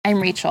I'm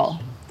Rachel,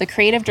 the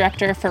creative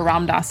director for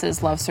Ram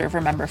Dass's Love Serve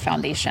Remember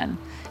Foundation,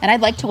 and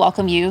I'd like to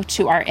welcome you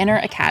to our Inner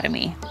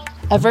Academy,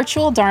 a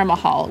virtual Dharma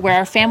hall where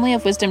our family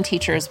of wisdom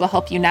teachers will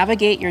help you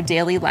navigate your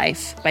daily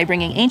life by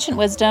bringing ancient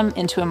wisdom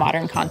into a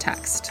modern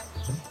context.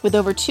 With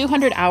over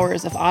 200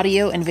 hours of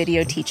audio and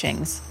video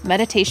teachings,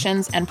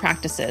 meditations, and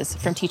practices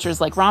from teachers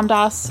like Ram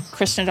Dass,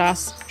 Krishna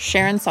Das,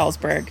 Sharon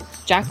Salzberg,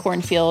 Jack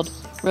Kornfield,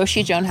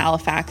 Roshi Joan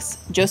Halifax,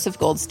 Joseph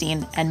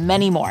Goldstein, and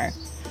many more,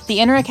 the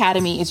Inner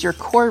Academy is your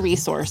core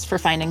resource for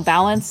finding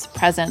balance,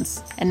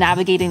 presence, and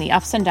navigating the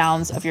ups and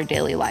downs of your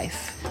daily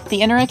life.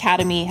 The Inner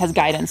Academy has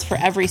guidance for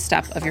every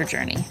step of your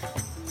journey.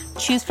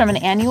 Choose from an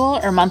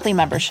annual or monthly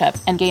membership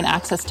and gain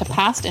access to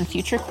past and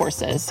future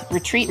courses,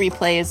 retreat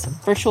replays,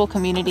 virtual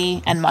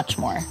community, and much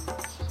more.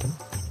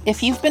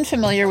 If you've been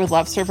familiar with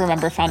Love Serve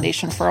Remember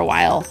Foundation for a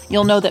while,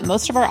 you'll know that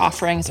most of our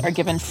offerings are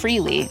given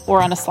freely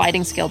or on a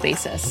sliding scale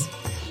basis.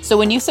 So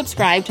when you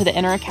subscribe to the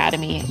Inner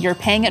Academy, you're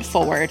paying it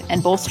forward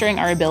and bolstering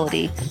our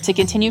ability to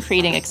continue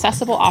creating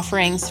accessible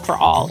offerings for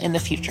all in the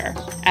future,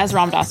 as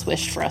Ram Dass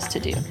wished for us to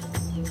do.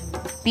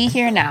 Be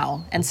here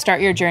now and start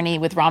your journey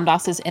with Ram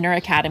Dass's Inner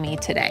Academy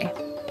today.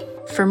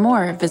 For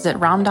more, visit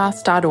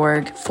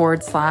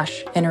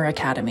ramdass.org/Inner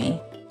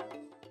Academy.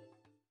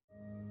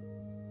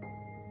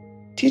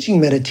 Teaching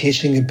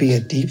meditation can be a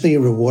deeply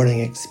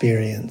rewarding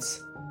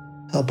experience.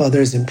 Help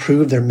others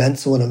improve their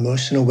mental and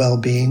emotional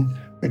well-being,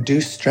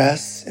 reduce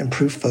stress,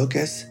 improve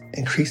focus,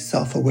 increase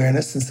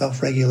self-awareness and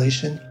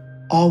self-regulation,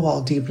 all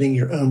while deepening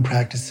your own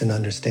practice and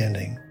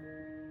understanding.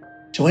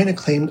 Join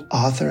acclaimed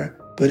author,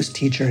 Buddhist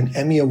teacher, and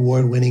Emmy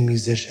Award-winning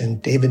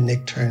musician David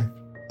Nichtern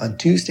on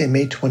Tuesday,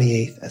 May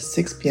 28th at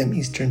 6 p.m.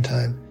 Eastern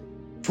Time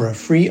for a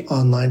free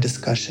online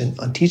discussion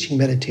on teaching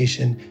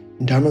meditation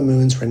in Dharma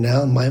Moon's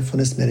renowned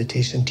mindfulness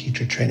meditation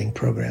teacher training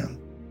program.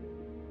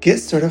 Get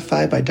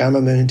certified by Dharma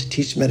Moon to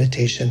teach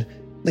meditation,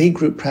 lead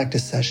group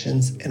practice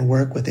sessions, and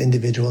work with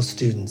individual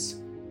students.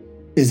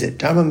 Visit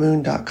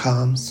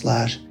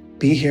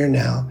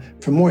dharmamoon.com/BeHereNow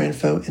for more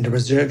info and to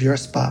reserve your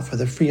spot for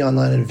the free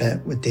online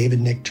event with David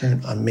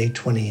Nichtern on May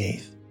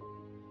 28th.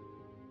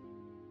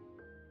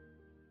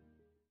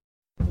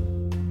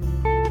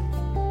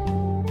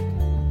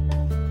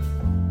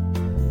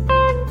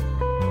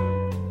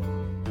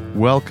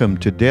 Welcome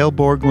to Dale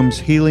Borglum's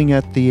Healing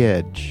at the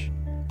Edge.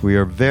 We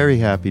are very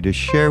happy to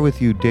share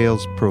with you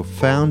Dale's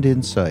profound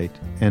insight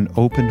and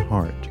open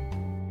heart.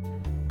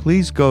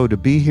 Please go to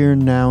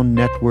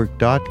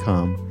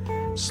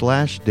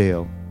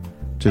BeHereNowNetwork.com/Dale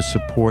to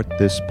support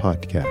this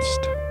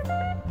podcast.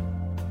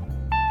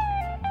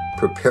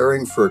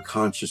 Preparing for a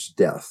conscious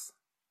death.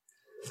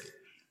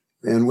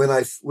 And when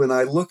I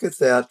look at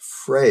that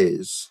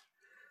phrase,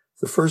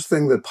 the first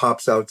thing that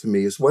pops out to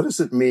me is, what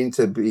does it mean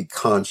to be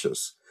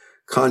conscious?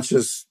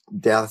 Conscious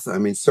death, I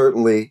mean,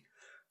 certainly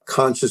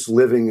conscious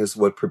living is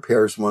what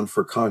prepares one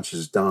for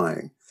conscious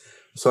dying.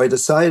 So I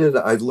decided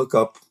I'd look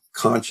up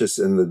conscious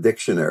in the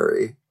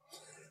dictionary.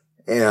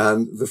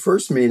 And the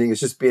first meaning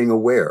is just being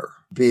aware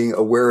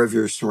of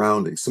your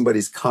surroundings.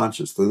 Somebody's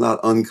conscious, they're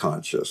not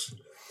unconscious.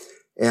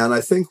 And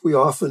I think we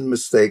often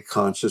mistake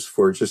conscious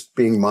for just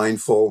being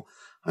mindful.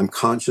 I'm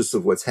conscious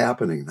of what's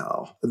happening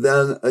now.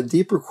 Then a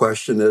deeper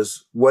question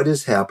is, what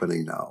is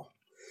happening now?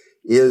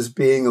 Is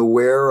being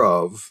aware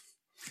of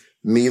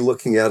me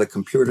looking at a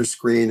computer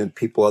screen and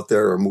people out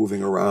there are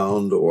moving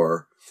around,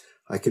 or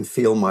I can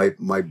feel my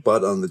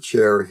butt on the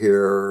chair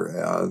here,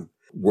 and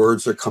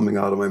words are coming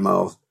out of my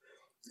mouth,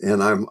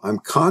 and I'm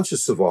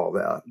conscious of all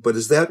that. But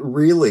is that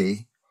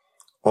really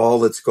all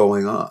that's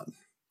going on?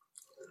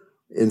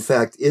 In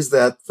fact, is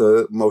that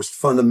the most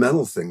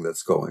fundamental thing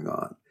that's going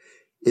on?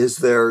 Is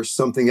there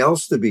something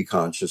else to be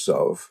conscious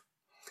of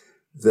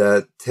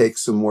that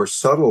takes a more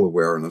subtle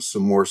awareness, a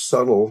more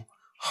subtle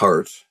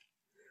heart,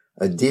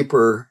 a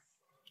deeper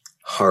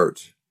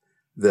heart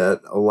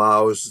that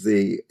allows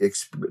the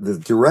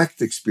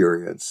direct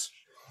experience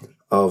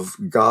of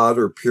God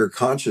or pure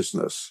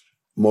consciousness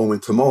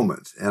moment to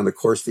moment? And of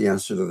course, the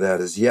answer to that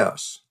is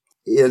yes.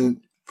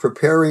 In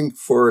preparing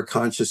for a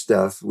conscious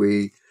death,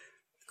 we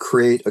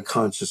create a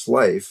conscious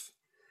life.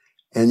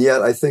 And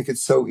yet I think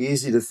it's so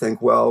easy to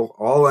think, well,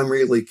 all I'm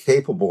really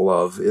capable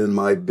of in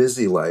my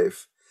busy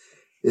life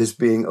is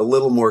being a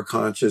little more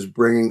conscious,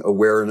 bringing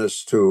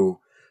awareness to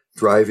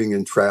driving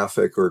in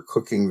traffic or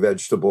cooking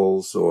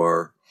vegetables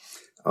or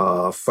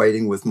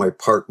fighting with my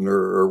partner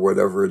or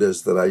whatever it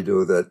is that I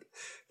do that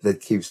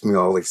keeps me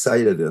all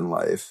excited in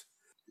life.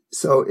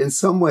 So in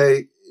some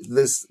way,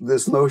 this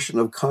notion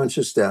of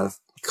conscious death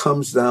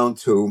comes down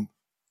to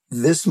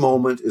this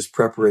moment is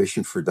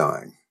preparation for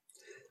dying.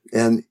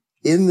 And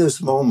in this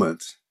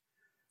moment,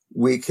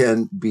 we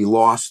can be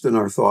lost in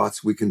our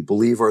thoughts. We can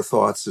believe our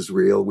thoughts is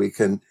real. We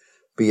can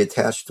be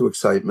attached to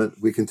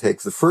excitement. We can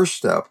take the first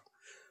step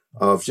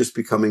of just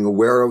becoming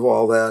aware of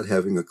all that,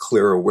 having a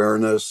clear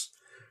awareness,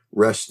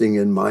 resting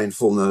in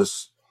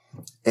mindfulness.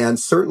 And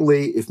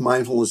certainly if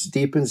mindfulness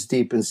deepens,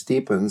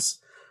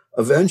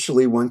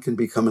 eventually one can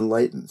become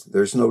enlightened.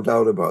 There's no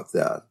doubt about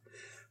that.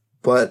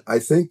 But I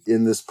think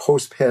in this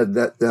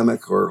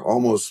post-pandemic or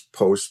almost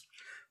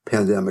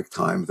pandemic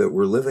time that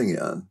we're living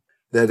in,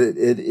 that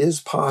it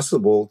is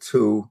possible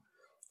to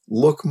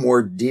look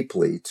more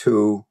deeply,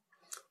 to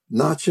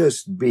not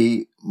just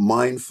be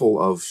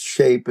mindful of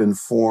shape and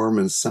form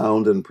and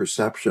sound and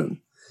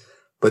perception,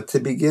 but to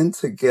begin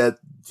to get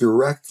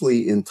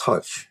directly in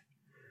touch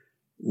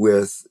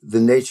with the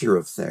nature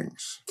of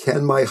things.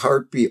 Can my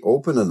heart be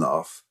open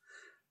enough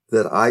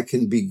that I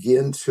can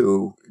begin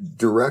to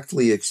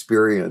directly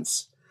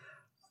experience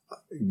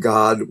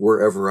God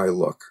wherever I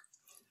look?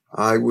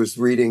 I was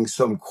reading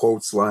some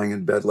quotes lying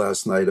in bed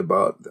last night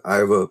I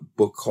have a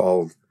book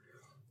called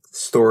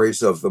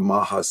Stories of the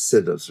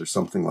Mahasiddhas or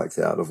something like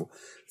that, of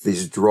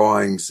these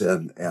drawings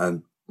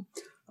and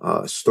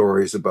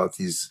stories about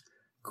these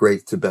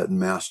great Tibetan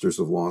masters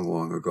of long,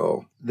 long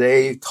ago.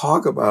 They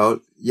talk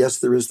about, yes,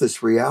 there is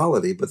this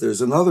reality, but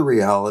there's another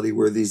reality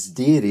where these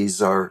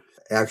deities are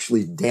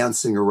actually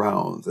dancing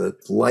around,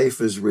 that life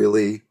is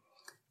really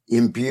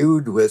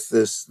imbued with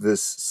this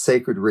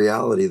sacred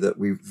reality that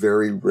we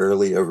very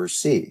rarely ever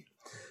see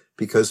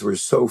because we're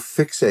so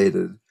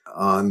fixated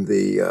on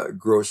the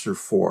grosser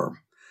form.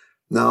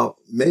 Now,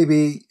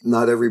 maybe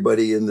not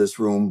everybody in this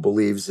room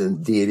believes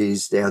in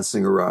deities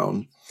dancing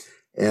around,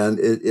 and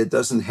it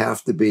doesn't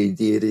have to be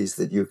deities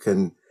that you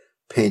can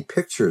paint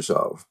pictures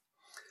of.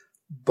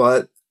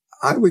 But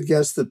I would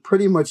guess that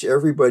pretty much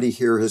everybody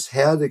here has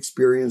had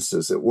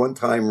experiences at one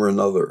time or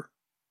another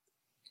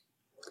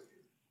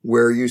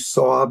where you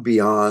saw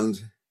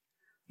beyond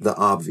the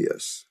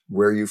obvious,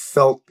 where you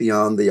felt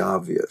beyond the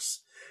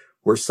obvious,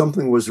 where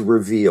something was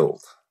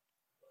revealed,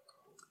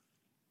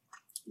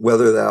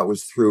 whether that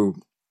was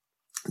through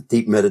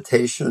deep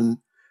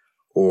meditation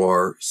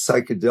or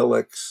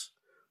psychedelics,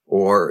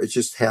 or it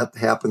just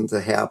happened to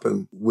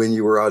happen when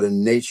you were out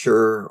in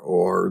nature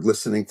or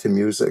listening to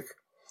music.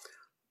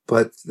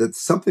 But that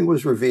something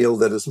was revealed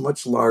that is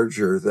much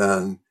larger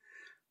than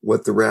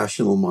what the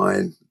rational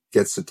mind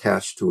gets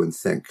attached to and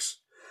thinks.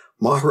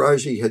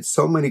 Maharaji had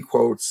so many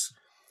quotes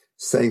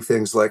saying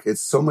things like,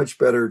 it's so much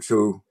better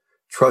to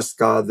trust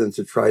God than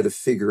to try to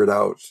figure it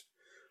out,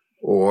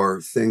 or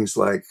things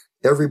like,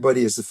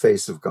 everybody is the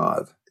face of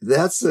God.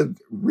 That's a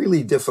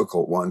really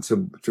difficult one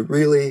to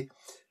really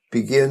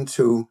begin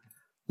to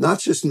not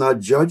just not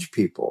judge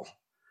people,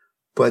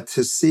 but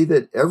to see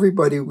that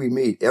everybody we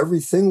meet,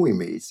 everything we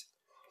meet,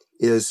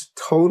 is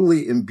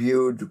totally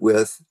imbued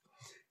with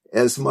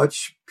as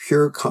much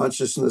pure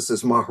consciousness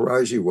as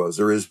Maharaji was,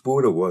 or as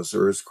Buddha was,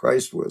 or as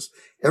Christ was.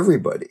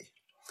 Everybody.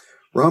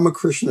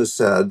 Ramakrishna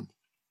said,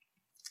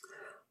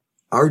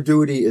 our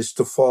duty is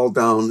to fall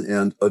down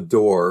and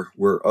adore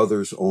where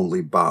others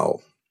only bow.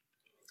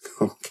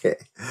 Okay.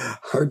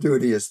 Our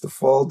duty is to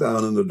fall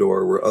down and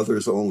adore where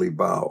others only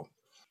bow.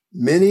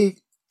 Many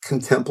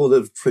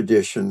contemplative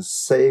traditions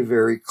say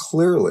very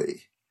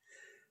clearly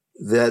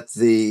that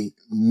the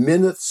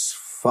minutes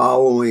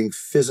following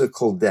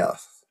physical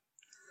death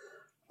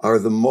are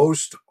the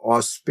most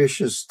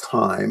auspicious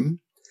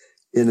time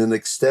in an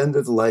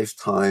extended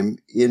lifetime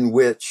in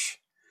which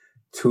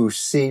to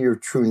see your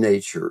true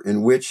nature,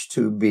 in which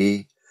to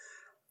be,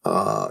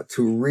 to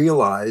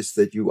realize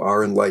that you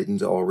are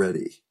enlightened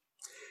already.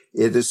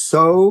 It is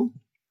so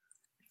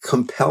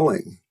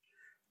compelling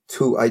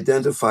to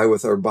identify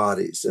with our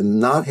bodies, and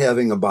not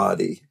having a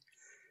body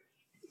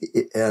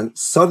and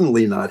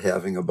suddenly not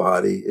having a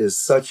body is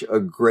such a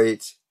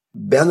great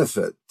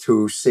benefit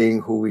to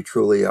seeing who we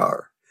truly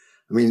are.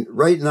 I mean,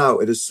 right now,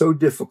 it is so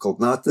difficult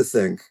not to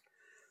think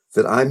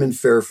that I'm in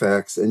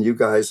Fairfax and you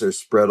guys are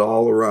spread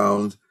all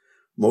around,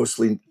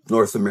 mostly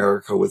North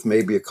America, with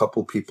maybe a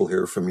couple people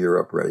here from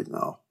Europe right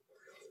now.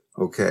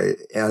 Okay.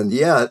 And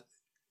yet,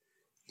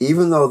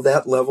 even though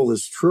that level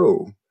is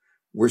true,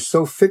 we're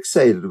so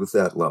fixated with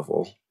that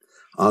level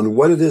on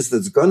what it is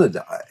that's going to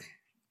die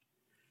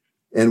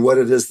and what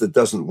it is that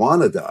doesn't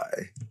want to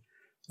die,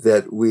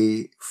 that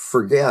we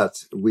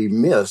forget, we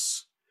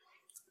miss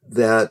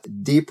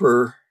that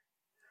deeper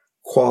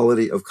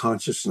quality of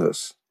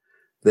consciousness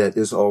that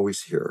is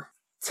always here.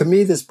 To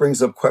me, this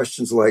brings up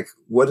questions like,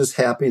 what is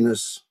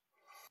happiness?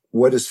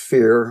 What is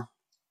fear?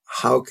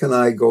 How can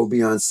I go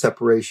beyond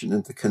separation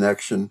into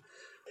connection?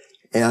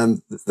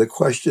 And the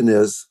question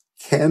is,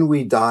 can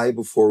we die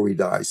before we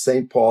die?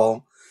 St.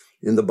 Paul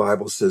in the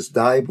Bible says,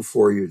 die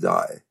before you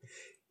die.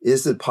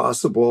 Is it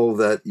possible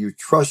that you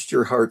trust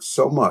your heart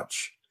so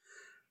much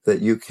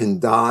that you can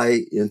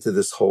die into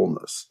this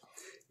wholeness?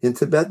 In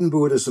Tibetan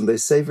Buddhism, they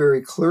say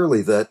very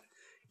clearly that,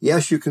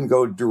 yes, you can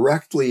go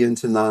directly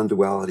into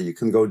non-duality. You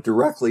can go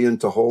directly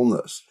into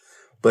wholeness,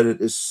 but it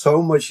is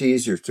so much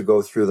easier to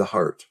go through the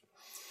heart.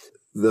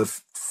 The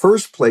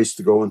first place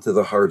to go into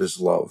the heart is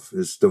love,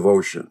 is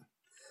devotion.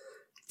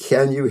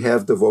 Can you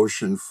have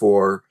devotion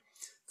for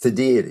the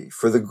deity,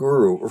 for the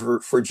guru, or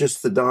for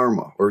just the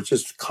Dharma, or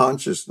just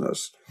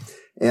consciousness?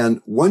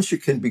 And once you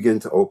can begin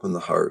to open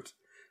the heart,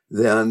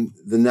 then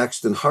the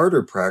next and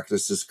harder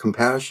practice is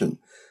compassion,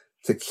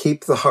 to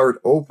keep the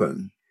heart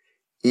open,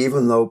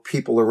 even though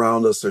people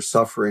around us are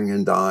suffering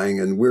and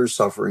dying, and we're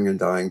suffering and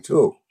dying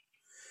too.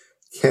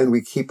 Can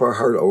we keep our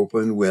heart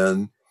open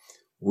when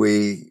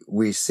we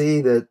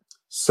see that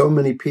so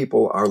many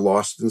people are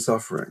lost in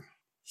suffering.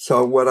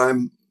 So what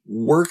I'm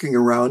working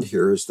around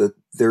here is that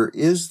there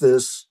is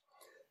this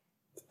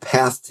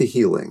path to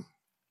healing.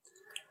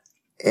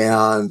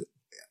 And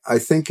I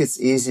think it's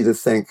easy to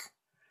think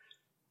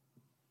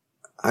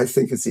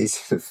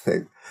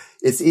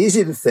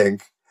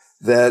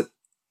that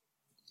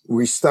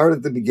we start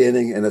at the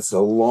beginning and it's a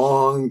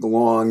long,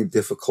 long,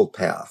 difficult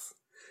path,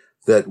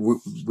 that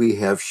we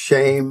have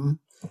shame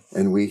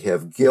and we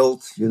have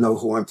guilt. You know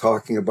who I'm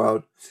talking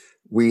about.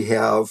 We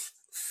have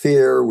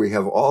fear. We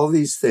have all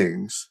these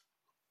things.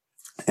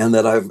 And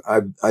that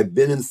I've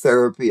been in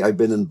therapy. I've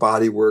been in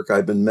body work.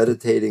 I've been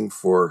meditating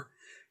for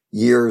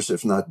years,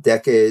 if not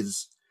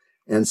decades.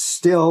 And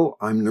still,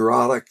 I'm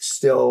neurotic.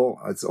 Still,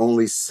 it's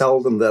only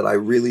seldom that I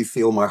really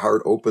feel my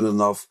heart open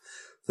enough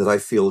that I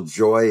feel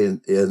joy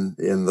in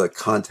the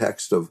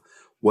context of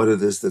what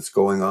it is that's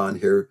going on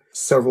here.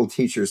 Several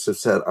teachers have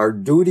said our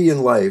duty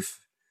in life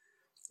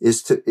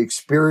is to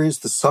experience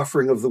the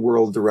suffering of the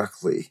world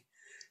directly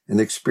and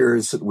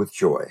experience it with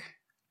joy.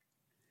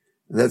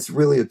 And that's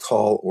really a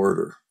tall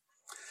order.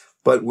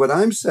 But what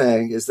I'm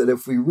saying is that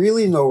if we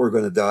really know we're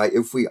going to die,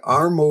 if we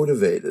are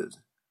motivated,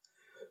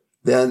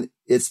 then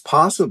it's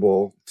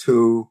possible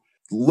to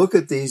look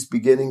at these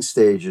beginning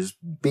stages,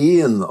 be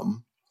in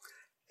them,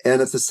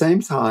 and at the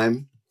same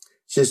time,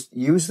 just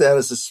use that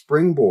as a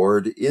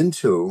springboard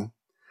into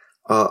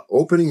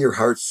opening your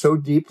heart so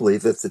deeply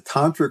that the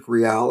tantric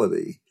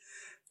reality,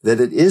 that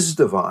it is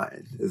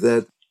divine,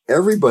 that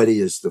everybody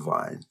is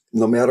divine,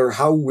 no matter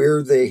how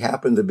weird they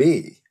happen to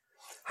be,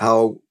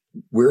 how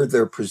weird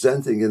they're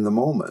presenting in the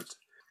moment,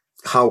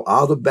 how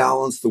out of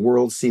balance the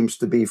world seems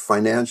to be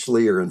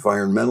financially or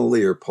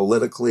environmentally or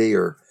politically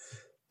or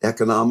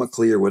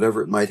economically or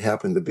whatever it might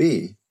happen to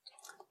be.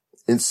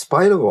 In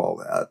spite of all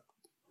that,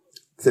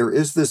 there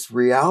is this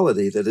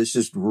reality that is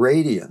just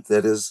radiant,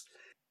 that is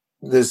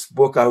this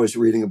book I was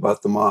reading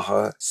about the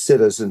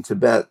Mahasiddhas in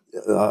Tibet,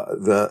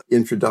 the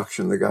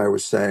introduction, the guy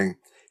was saying,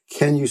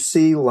 can you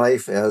see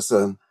life as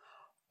an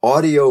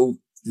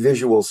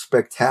audio-visual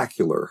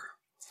spectacular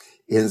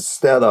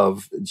instead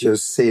of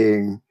just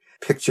seeing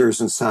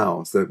pictures and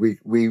sounds, that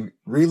we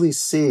really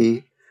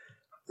see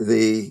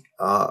the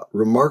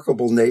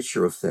remarkable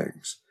nature of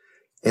things.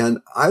 And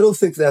I don't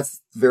think that's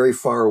very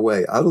far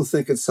away. I don't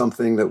think it's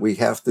something that we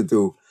have to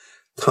do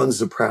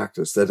tons of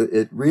practice, that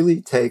it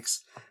really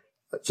takes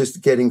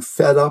just getting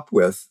fed up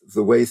with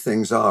the way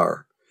things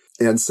are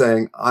and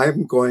saying,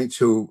 I'm going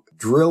to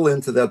drill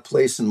into that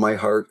place in my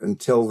heart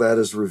until that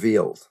is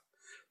revealed.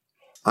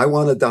 I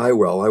want to die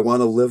well. I want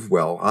to live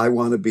well. I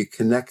want to be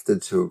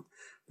connected to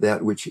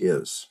that which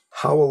is.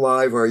 How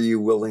alive are you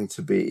willing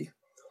to be?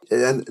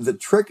 And the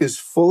trick is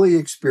fully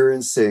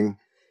experiencing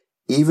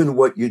even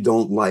what you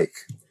don't like,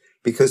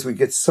 because we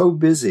get so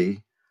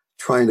busy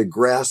trying to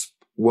grasp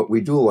what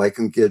we do like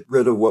and get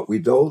rid of what we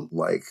don't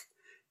like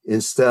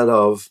instead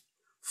of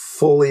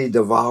fully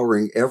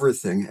devouring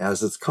everything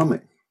as it's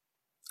coming.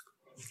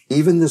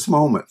 Even this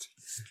moment,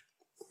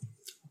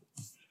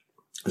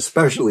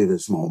 especially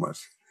this moment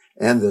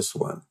and this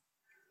one.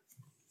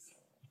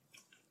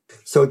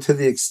 So to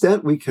the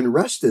extent we can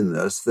rest in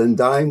this, then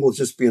dying will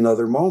just be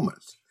another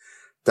moment.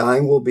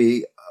 Dying will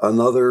be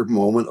another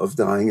moment of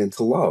dying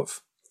into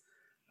love.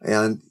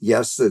 And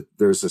yes, that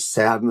there's a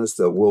sadness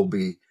that we'll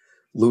be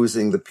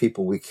losing the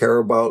people we care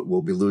about.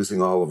 We'll be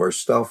losing all of our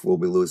stuff. We'll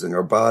be losing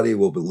our body.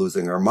 We'll be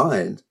losing our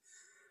mind.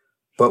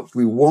 But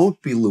we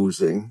won't be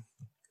losing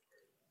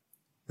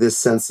this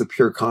sense of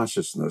pure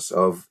consciousness,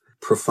 of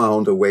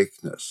profound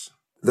awakeness.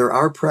 There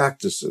are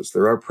practices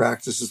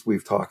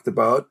we've talked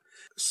about.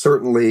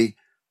 Certainly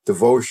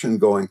devotion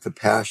going to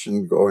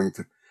passion, going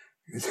to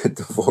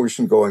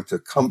devotion going to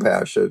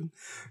compassion,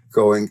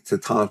 going to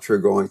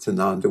tantra, going to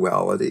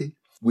non-duality.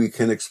 We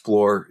can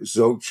explore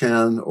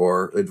Dzogchen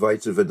or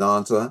Advaita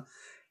Vedanta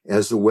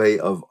as a way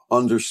of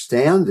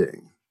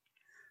understanding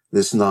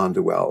this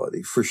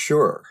non-duality, for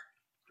sure.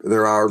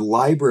 There are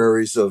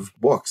libraries of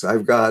books.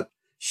 I've got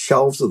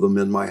shelves of them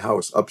in my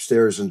house,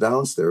 upstairs and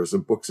downstairs,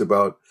 of books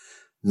about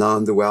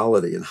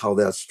non-duality and how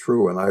that's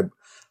true. And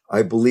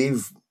I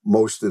believe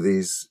most of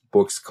these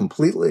books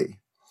completely.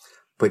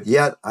 But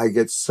yet I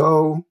get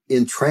so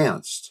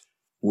entranced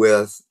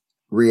with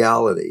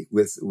reality,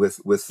 with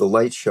the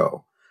light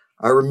show.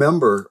 I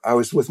remember I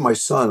was with my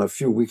son a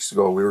few weeks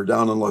ago. We were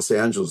down in Los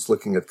Angeles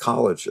looking at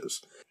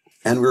colleges,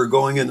 and we were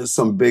going into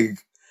some big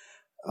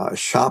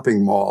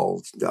shopping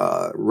mall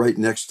right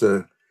next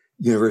to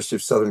University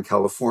of Southern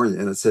California,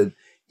 and it said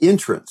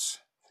entrance.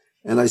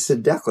 And I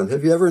said, Declan,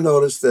 have you ever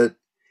noticed that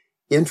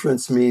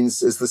entrance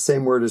is the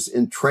same word as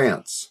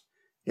entrance?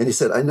 And he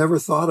said, I never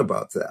thought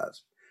about that.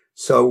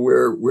 So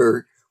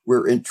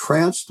we're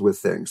entranced with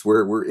things.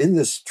 We're in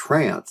this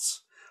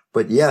trance,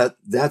 but yet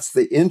that's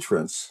the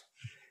entrance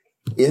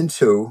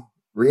into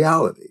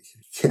reality.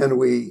 Can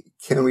we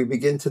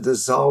begin to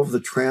dissolve the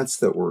trance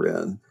that we're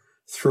in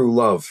through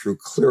love, through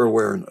clear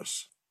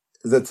awareness?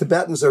 The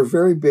Tibetans are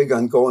very big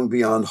on going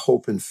beyond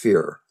hope and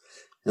fear.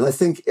 And I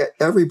think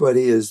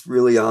everybody is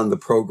really on the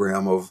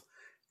program of,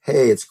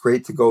 hey, it's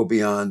great to go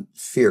beyond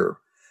fear.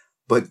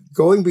 But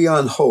going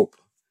beyond hope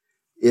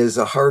is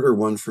a harder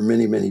one for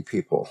many, many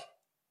people.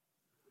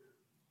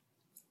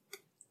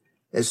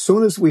 As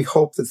soon as we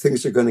hope that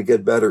things are going to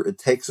get better, it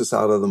takes us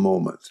out of the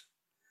moment.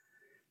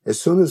 As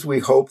soon as we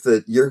hope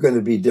that you're going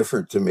to be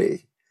different to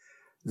me,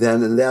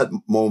 then in that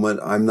moment,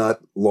 I'm not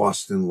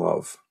lost in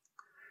love.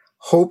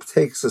 Hope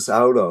takes us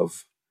out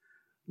of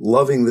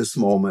loving this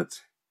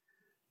moment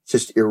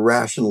just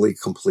irrationally,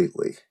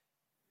 completely.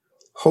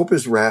 Hope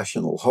is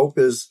rational. Hope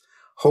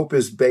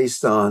is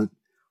based on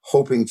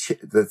hoping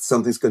that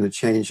something's going to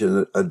change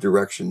in a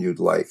direction you'd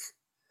like.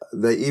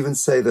 They even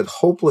say that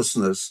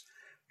hopelessness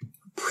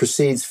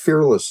precedes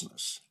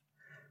fearlessness,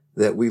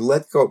 that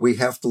we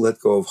have to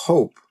let go of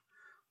hope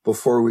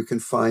before we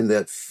can find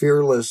that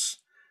fearless,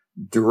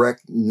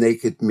 direct,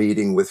 naked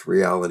meeting with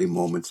reality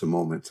moment to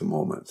moment to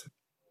moment.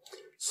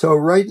 So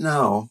right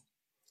now,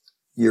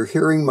 you're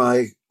hearing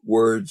my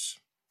words.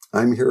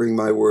 I'm hearing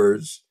my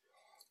words.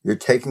 You're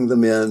taking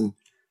them in.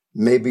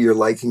 Maybe you're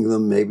liking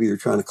them. Maybe you're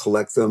trying to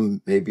collect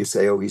them. Maybe you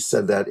say, oh, he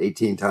said that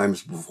 18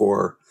 times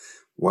before.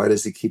 Why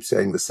does he keep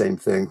saying the same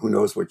thing? Who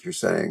knows what you're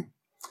saying?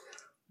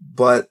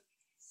 But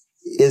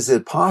is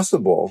it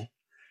possible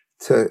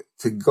to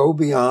go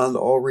beyond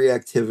all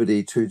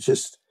reactivity to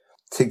just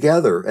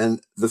together?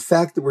 And the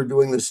fact that we're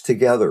doing this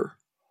together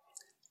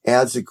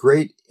adds a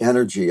great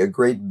energy, a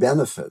great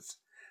benefit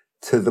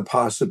to the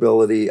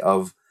possibility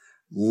of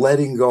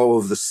letting go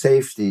of the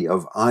safety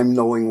of I'm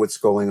knowing what's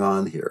going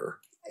on here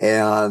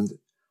and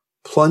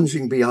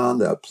plunging beyond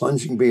that,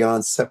 plunging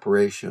beyond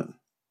separation.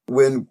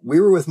 When we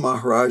were with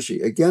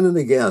Maharaji, again and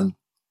again,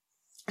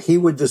 he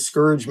would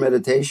discourage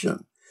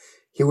meditation.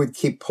 He would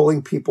keep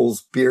pulling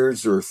people's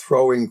beards or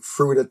throwing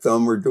fruit at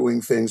them or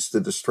doing things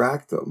to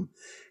distract them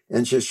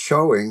and just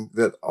showing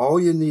that all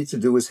you need to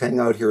do is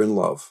hang out here in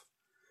love.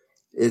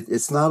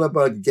 It's not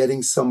about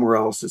getting somewhere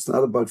else. It's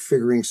not about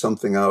figuring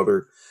something out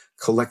or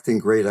collecting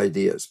great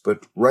ideas.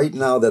 But right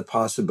now, that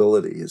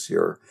possibility is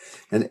here.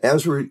 And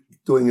as we're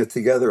doing it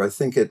together, I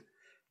think it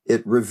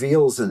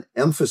reveals and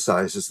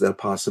emphasizes that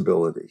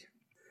possibility.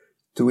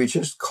 Do we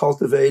just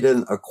cultivate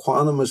an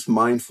equanimous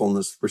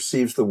mindfulness that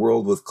perceives the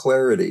world with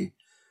clarity,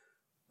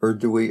 or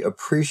do we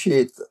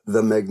appreciate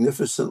the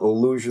magnificent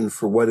illusion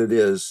for what it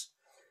is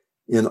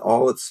in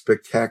all its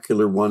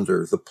spectacular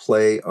wonder, the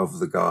play of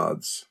the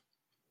gods?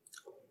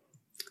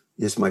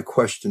 Is my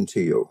question to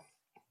you.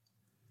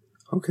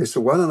 Okay, so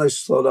why don't I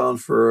slow down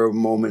for a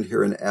moment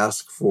here and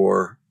ask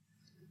for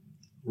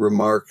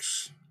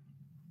remarks,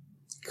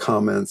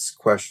 comments,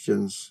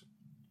 questions.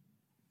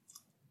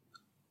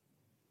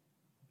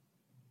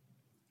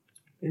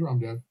 Hey,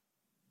 Ramdev.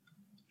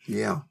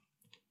 Yeah.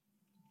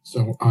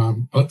 So I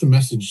left a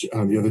message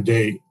the other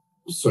day.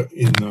 So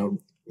in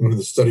one of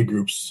the study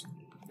groups,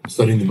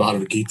 studying the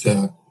Bhagavad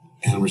Gita,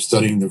 and we're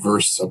studying the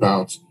verse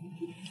about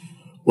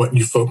what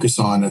you focus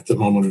on at the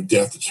moment of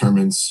death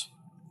determines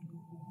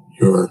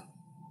your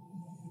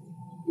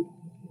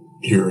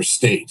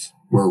state,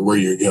 where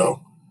you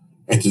go.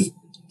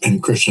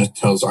 And Krishna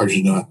tells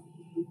Arjuna,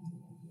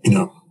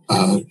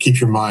 keep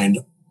your mind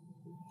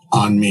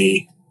on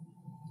me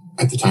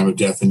at the time of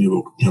death, and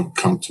you will,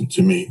 come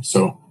to me.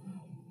 So,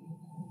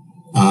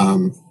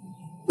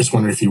 just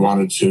wondering if you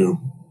wanted to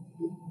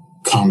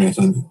comment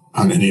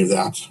on any of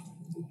that.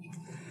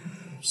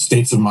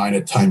 States of mind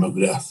at time of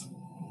death.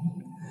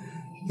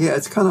 Yeah,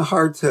 it's kind of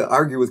hard to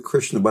argue with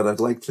Krishna, but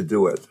I'd like to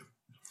do it.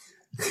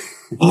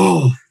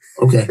 Oh,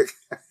 okay.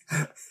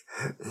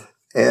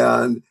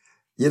 And,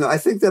 I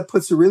think that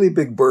puts a really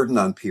big burden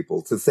on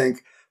people to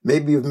think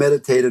maybe you've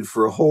meditated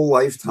for a whole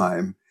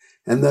lifetime,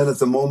 and then at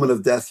the moment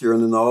of death, you're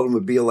in an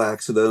automobile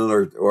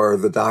accident or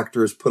the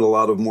doctor has put a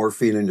lot of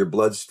morphine in your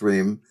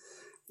bloodstream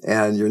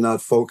and you're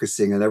not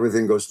focusing and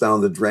everything goes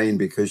down the drain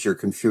because you're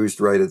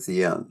confused right at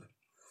the end.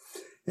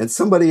 And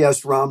somebody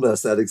asked Ram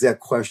Dass that exact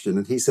question,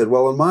 and he said,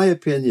 well, in my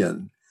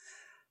opinion,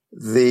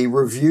 the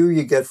review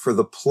you get for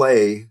the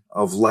play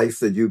of life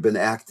that you've been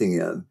acting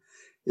in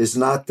is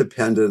not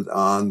dependent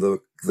on the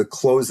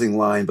closing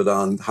line, but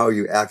on how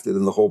you acted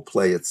in the whole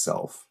play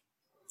itself.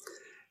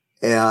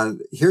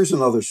 And here's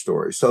another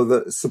story.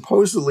 So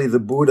supposedly the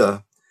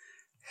Buddha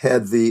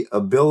had the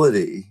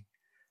ability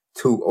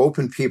to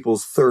open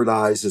people's third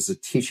eyes as a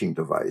teaching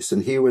device.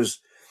 And he was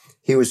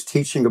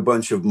teaching a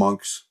bunch of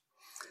monks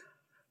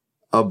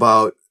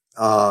about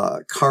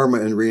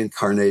karma and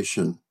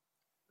reincarnation.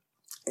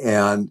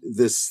 And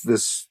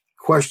this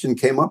question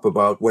came up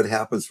about what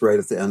happens right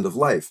at the end of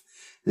life.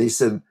 And he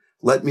said,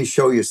 let me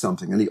show you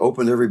something. And he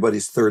opened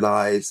everybody's third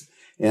eyes,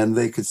 and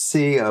they could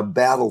see a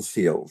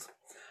battlefield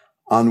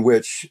on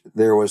which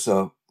there was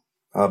a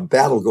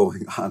battle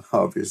going on,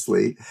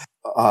 obviously.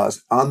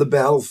 On the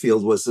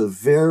battlefield was a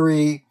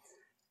very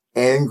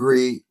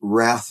angry,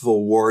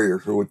 wrathful warrior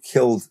who had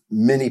killed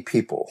many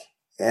people.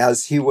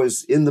 As he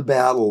was in the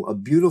battle, a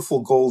beautiful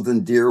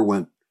golden deer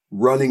went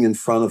running in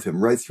front of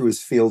him, right through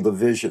his field of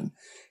vision.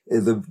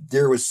 The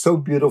deer was so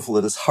beautiful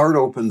that his heart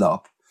opened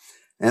up.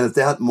 And at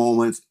that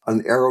moment,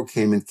 an arrow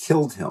came and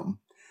killed him.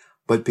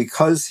 But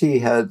because he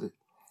had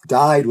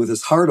died with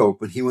his heart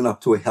open, he went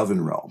up to a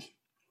heaven realm.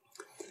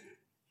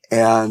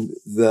 And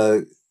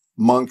the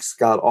monks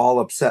got all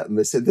upset and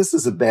they said, this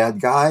is a bad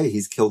guy.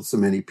 He's killed so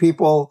many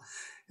people.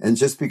 And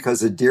just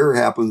because a deer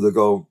happened to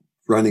go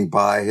running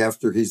by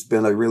after he's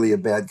been a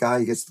bad guy,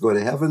 he gets to go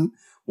to heaven.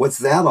 What's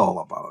that all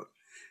about?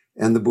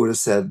 And the Buddha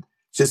said,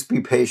 just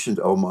be patient,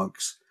 O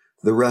monks.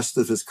 The rest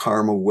of his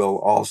karma will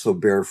also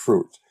bear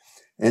fruit.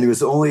 And he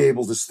was only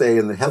able to stay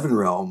in the heaven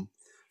realm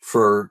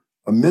for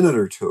a minute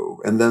or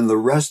two. And then the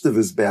rest of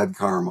his bad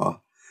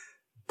karma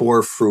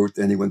bore fruit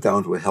and he went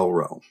down to a hell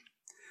realm.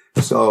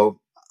 So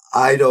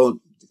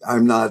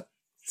I'm not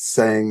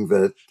saying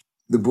that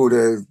the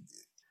Buddha,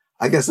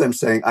 I guess I'm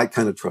saying I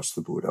kind of trust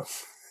the Buddha.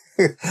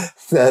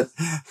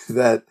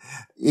 that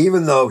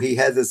even though he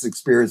had this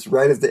experience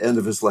right at the end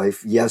of his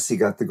life, yes, he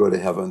got to go to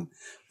heaven,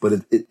 but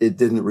it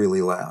didn't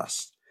really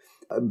last.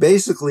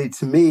 Basically,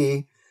 to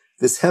me,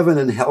 this heaven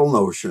and hell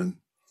notion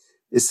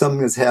is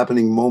something that's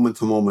happening moment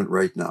to moment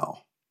right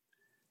now.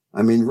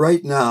 I mean,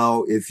 right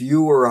now, if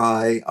you or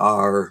I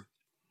are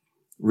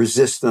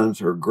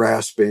resistant or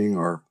grasping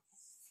or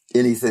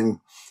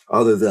anything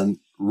other than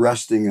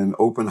resting in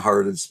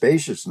open-hearted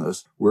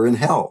spaciousness, we're in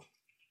hell.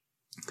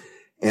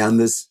 And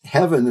this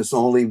heaven is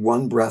only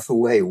one breath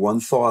away, one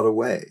thought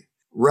away.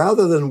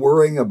 Rather than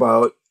worrying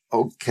about,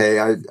 okay,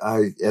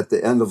 I at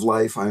the end of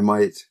life, I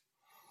might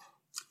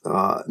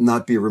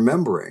not be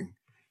remembering.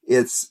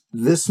 It's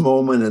this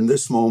moment and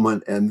this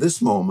moment and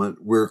this moment,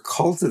 we're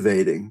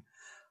cultivating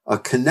a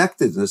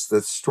connectedness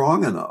that's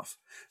strong enough.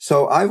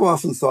 So I've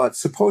often thought,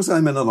 suppose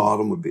I'm in an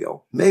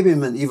automobile, maybe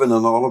I'm even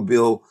an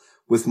automobile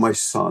with my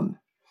son,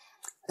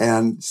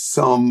 and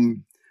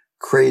some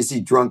crazy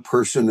drunk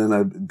person in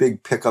a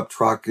big pickup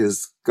truck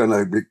is going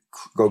to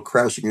go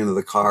crashing into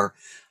the car.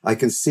 I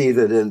can see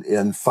that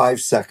in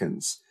 5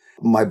 seconds,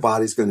 my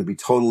body's going to be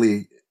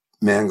totally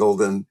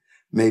mangled, and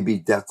maybe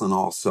Declan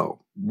also.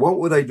 What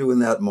would I do in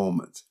that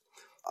moment?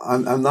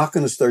 I'm not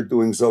going to start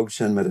doing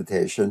Dzogchen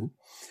meditation.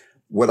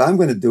 What I'm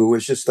going to do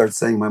is just start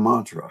saying my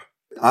mantra.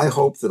 I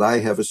hope that I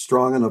have a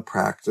strong enough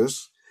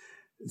practice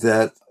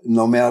that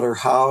no matter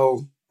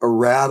how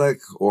erratic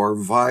or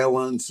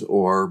violent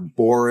or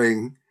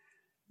boring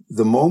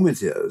the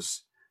moment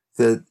is,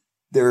 that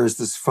there is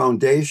this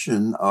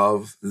foundation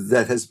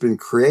that has been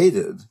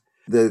created,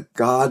 that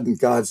God and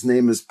God's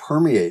name is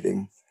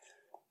permeating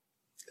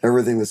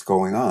everything that's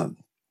going on.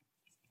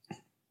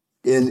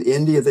 In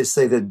India, they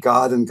say that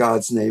God and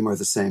God's name are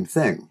the same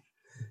thing.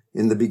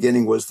 In the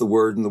beginning was the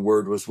Word, and the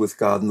Word was with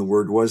God, and the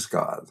Word was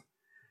God.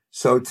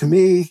 So to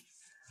me,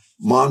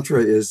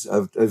 mantra is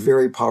a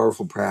very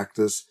powerful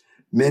practice.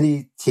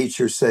 Many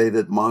teachers say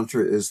that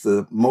mantra is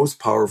the most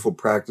powerful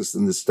practice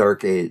in this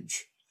dark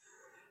age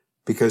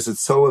because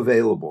it's so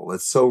available,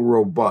 it's so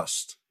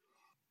robust.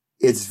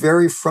 It's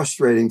very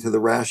frustrating to the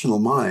rational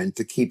mind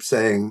to keep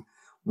saying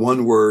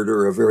one word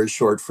or a very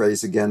short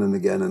phrase again and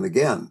again and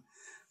again.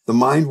 The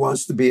mind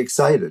wants to be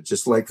excited,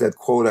 just like that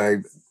quote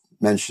I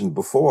mentioned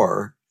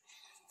before.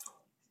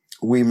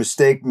 We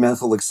mistake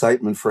mental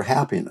excitement for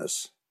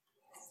happiness,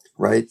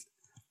 right?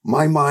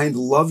 My mind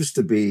loves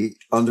to be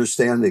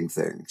understanding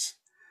things.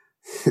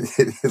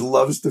 It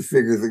loves to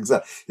figure things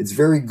out. It's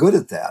very good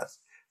at that.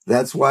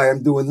 That's why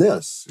I'm doing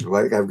this.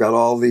 Like I've got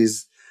all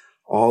these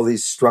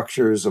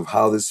structures of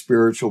how the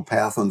spiritual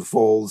path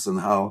unfolds and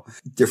how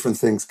different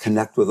things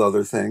connect with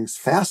other things.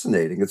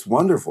 Fascinating. It's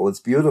wonderful. It's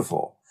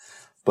beautiful.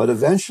 But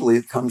eventually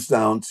it comes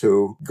down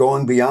to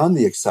going beyond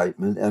the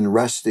excitement and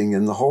resting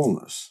in the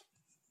wholeness.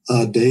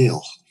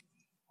 Dale,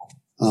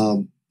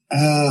 I'm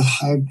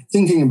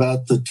thinking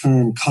about the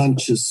term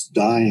conscious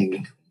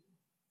dying.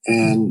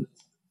 And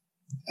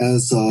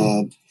as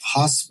a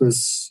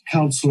hospice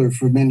counselor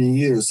for many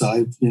years,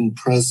 I've been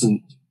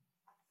present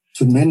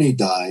to many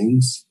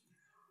dyings.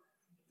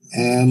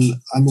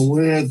 And I'm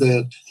aware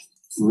that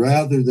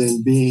rather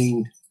than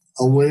being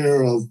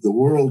aware of the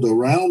world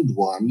around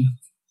one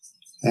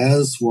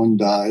as one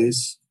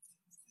dies,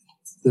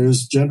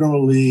 there's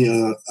generally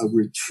a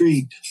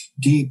retreat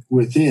deep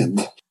within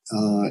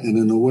and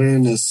an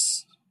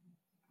awareness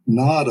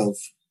not of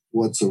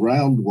what's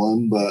around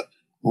one, but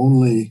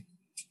only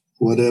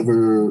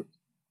whatever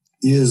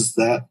is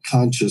that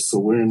conscious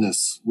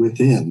awareness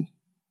within.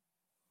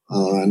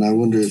 And I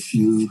wonder if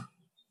you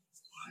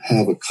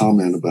have a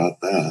comment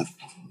about that.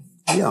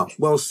 Yeah,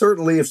 well,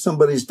 certainly if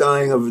somebody's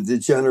dying of a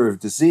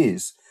degenerative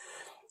disease,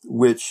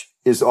 which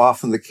is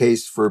often the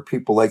case for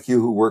people like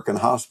you who work in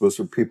hospice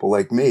or people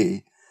like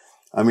me.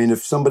 I mean,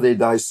 if somebody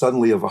dies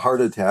suddenly of a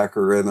heart attack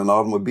or in an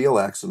automobile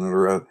accident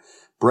or a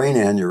brain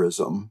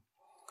aneurysm,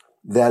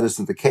 that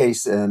isn't the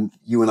case. And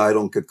you and I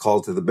don't get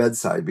called to the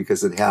bedside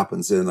because it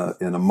happens in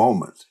a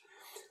moment.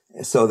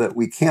 So that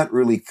we can't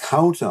really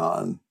count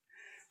on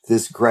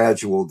this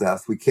gradual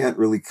death. We can't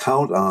really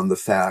count on the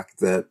fact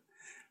that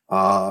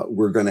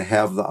we're going to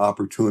have the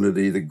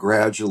opportunity to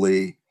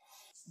gradually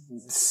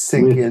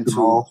sink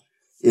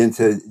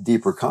into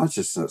deeper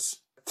consciousness.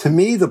 To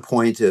me, the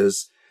point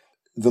is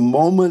the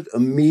moments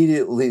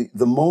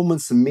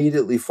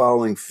immediately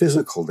following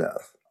physical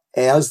death,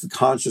 as the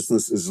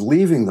consciousness is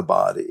leaving the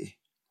body,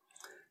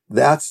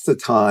 that's the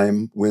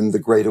time when the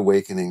great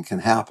awakening can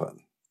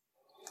happen.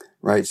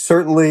 right?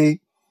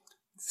 Certainly,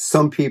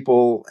 some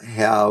people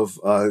have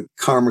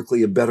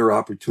karmically a better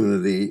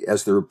opportunity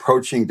as they're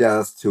approaching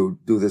death to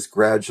do this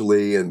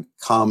gradually and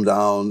calm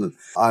down.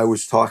 I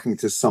was talking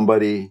to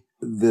somebody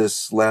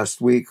this last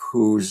week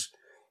whose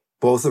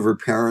both of her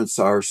parents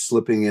are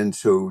slipping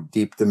into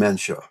deep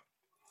dementia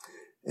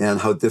and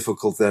how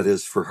difficult that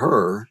is for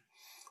her.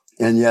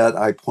 And yet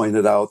I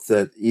pointed out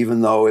that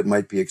even though it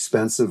might be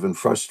expensive and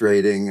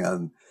frustrating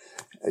and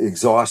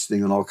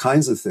exhausting and all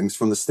kinds of things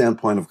from the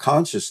standpoint of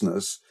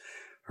consciousness,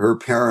 her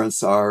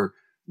parents are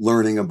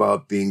learning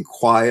about being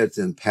quiet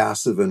and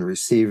passive and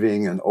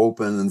receiving and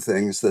open and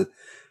things that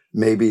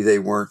maybe they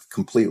weren't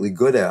completely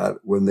good at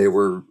when they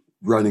were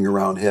running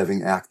around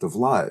having active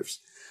lives.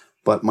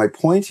 But my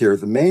point here,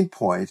 the main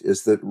point,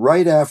 is that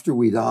right after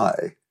we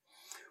die,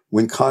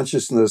 when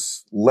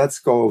consciousness lets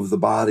go of the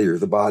body or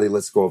the body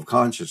lets go of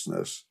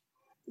consciousness,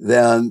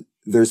 then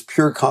there's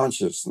pure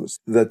consciousness.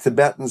 The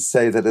Tibetans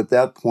say that at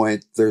that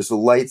point, there's a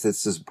light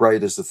that's as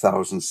bright as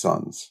 1,000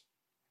 suns.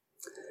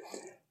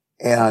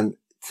 And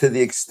to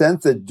the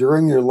extent that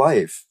during your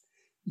life,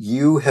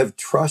 you have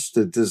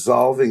trusted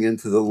dissolving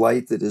into the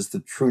light that is the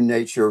true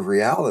nature of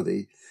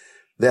reality,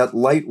 that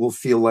light will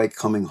feel like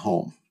coming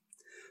home.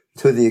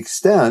 To the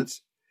extent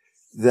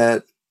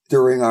that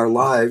during our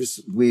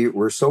lives,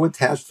 we're so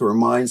attached to our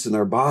minds and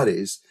our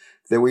bodies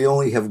that we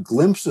only have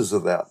glimpses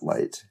of that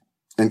light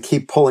and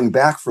keep pulling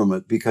back from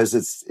it because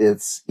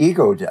it's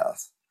ego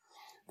death,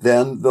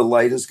 then the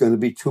light is going to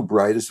be too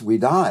bright as we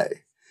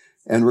die.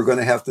 And we're going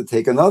to have to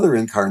take another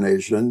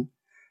incarnation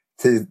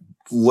to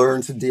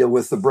learn to deal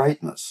with the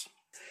brightness.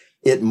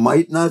 It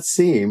might not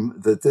seem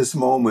that this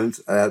moment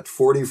at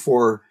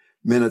 44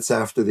 minutes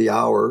after the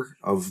hour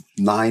of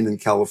 9 in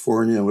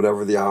California,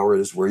 whatever the hour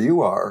is where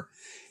you are,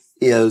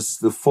 is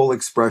the full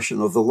expression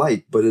of the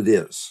light, but it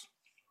is.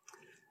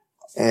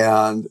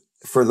 And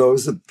for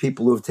those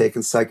people who have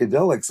taken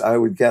psychedelics, I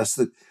would guess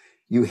that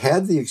you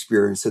had the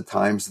experience at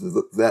times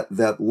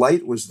that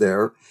light was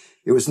there.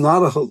 It was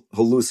not a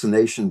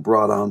hallucination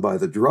brought on by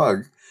the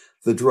drug.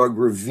 The drug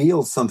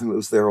revealed something that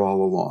was there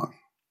all along.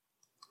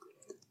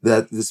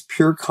 That this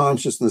pure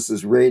consciousness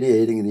is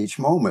radiating in each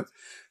moment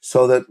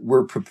so that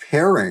we're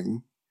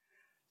preparing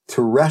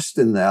to rest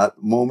in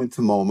that moment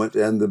to moment.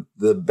 And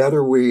the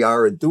better we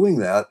are at doing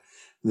that,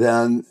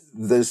 then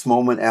this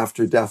moment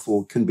after death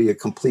can be a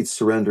complete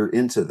surrender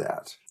into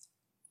that.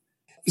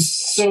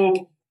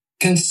 So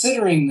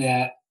considering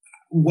that,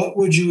 what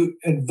would you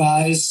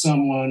advise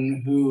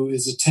someone who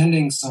is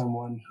attending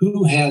someone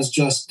who has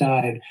just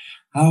died?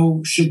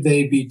 How should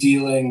they be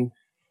dealing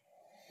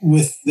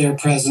with their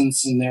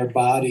presence in their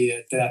body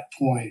at that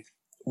point?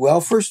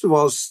 Well, first of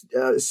all,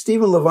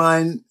 Stephen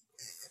Levine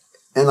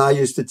and I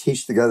used to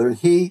teach together, and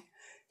he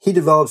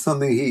developed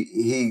something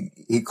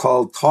he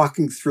called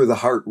talking through the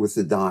heart with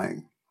the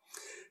dying.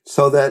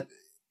 So that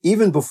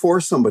even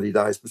before somebody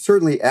dies, but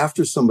certainly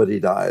after somebody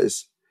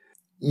dies,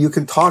 you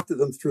can talk to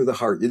them through the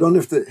heart. You don't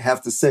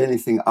have to say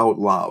anything out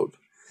loud.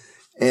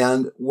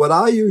 And what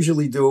I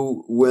usually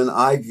do when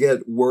I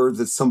get word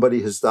that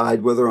somebody has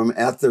died, whether I'm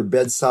at their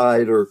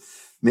bedside or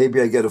maybe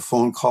I get a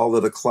phone call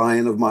that a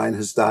client of mine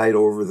has died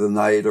over the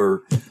night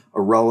or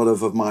a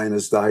relative of mine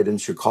has died in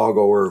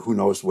Chicago or who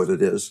knows what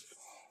it is.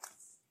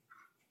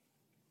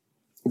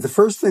 The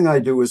first thing I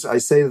do is I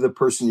say to the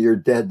person, "You're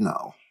dead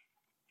now."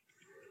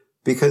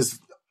 Because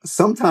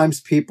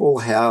sometimes people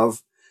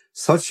have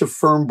such a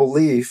firm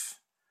belief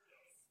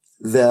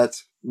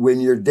that when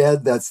you're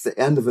dead, that's the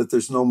end of it.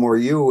 There's no more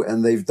you,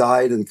 and they've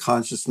died and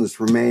consciousness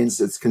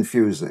remains. It's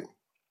confusing.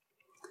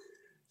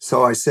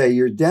 So I say,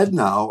 "You're dead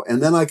now."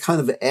 And then I kind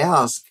of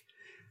ask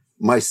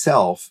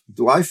myself,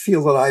 do I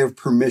feel that I have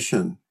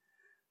permission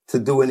to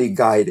do any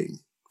guiding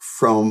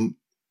from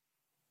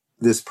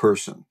this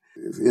person?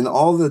 In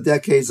all the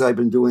decades I've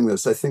been doing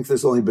this, I think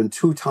there's only been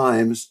 2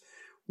 times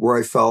where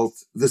I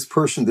felt this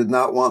person did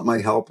not want my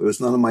help. It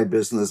was none of my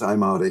business.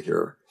 I'm out of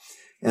here.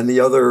 And the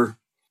other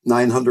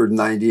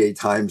 998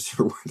 times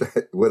or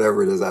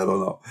whatever it is, I don't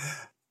know,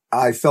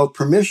 I felt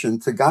permission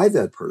to guide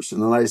that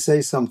person. And I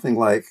say something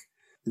like,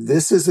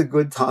 this is a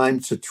good time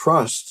to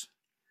trust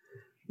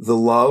the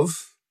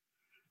love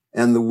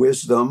and the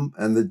wisdom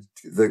and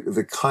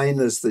the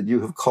kindness that you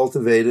have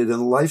cultivated in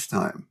a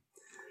lifetime.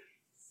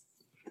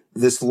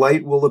 This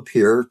light will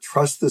appear.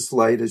 Trust this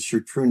light. It's your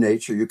true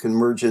nature. You can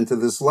merge into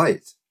this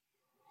light.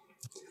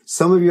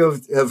 Some of you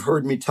have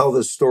heard me tell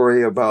this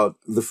story about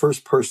the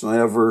first person I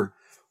ever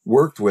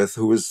worked with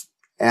who was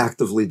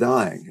actively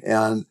dying.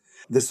 And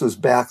this was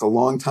back a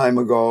long time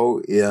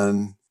ago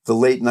in the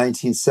late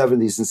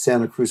 1970s in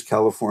Santa Cruz,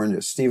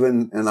 California.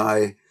 Stephen and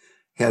I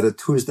had a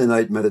Tuesday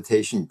night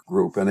meditation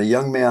group, and a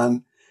young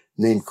man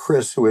named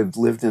Chris, who had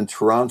lived in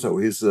Toronto,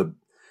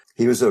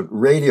 he was a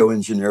radio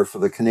engineer for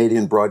the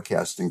Canadian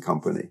Broadcasting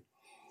Company,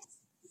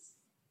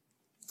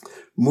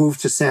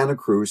 moved to Santa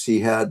Cruz. He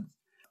had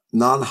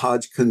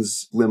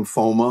non-Hodgkin's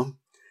lymphoma.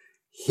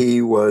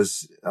 He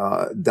was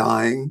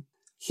dying.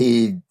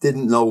 He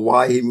didn't know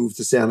why he moved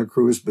to Santa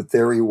Cruz, but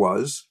there he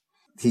was.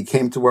 He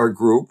came to our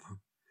group,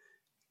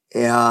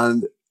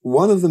 and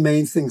one of the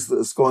main things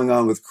that's going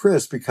on with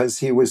Chris, because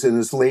he was in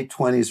his late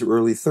 20s or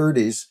early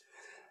 30s,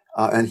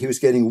 and he was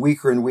getting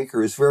weaker and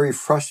weaker, is very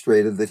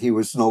frustrated that he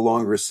was no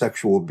longer a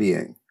sexual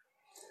being.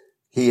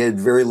 He had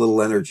very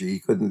little energy. He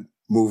couldn't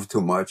move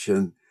too much.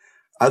 And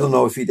I don't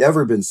know if he'd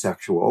ever been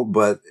sexual,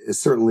 but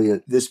certainly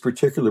at this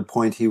particular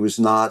point, he was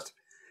not.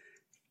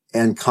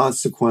 And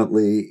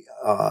consequently,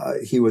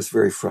 he was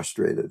very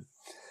frustrated.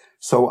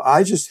 So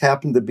I just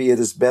happened to be at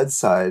his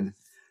bedside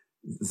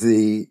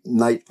the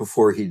night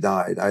before he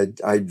died.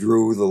 I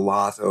drew the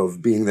lot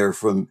of being there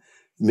from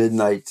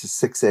midnight to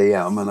 6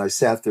 a.m. And I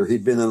sat there.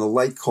 He'd been in a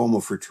light coma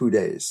for 2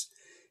 days.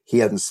 He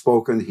hadn't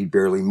spoken. He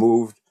barely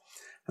moved.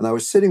 And I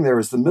was sitting there. It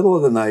was the middle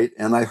of the night,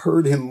 and I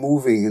heard him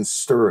moving and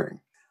stirring.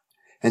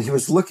 And he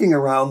was looking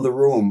around the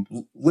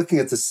room, looking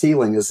at the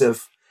ceiling as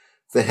if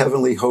the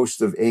heavenly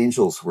host of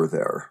angels were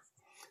there.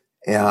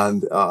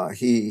 And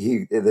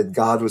that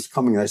God was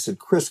coming. And I said,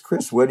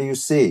 Chris, what do you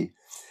see?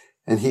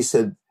 And he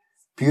said,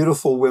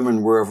 beautiful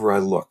women wherever I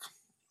look.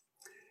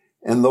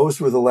 And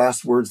those were the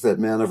last words that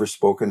man ever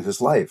spoke in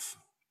his life.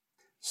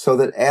 So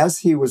that as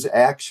he was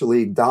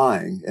actually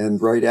dying,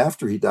 and right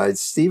after he died,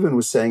 Stephen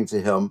was saying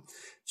to him,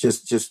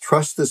 just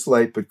trust this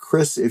light. But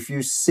Chris, if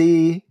you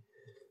see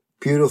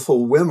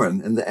beautiful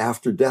women in the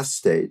after-death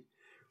state,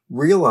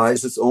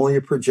 realize it's only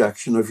a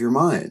projection of your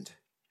mind.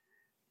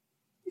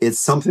 It's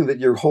something that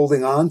you're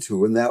holding on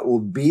to, and that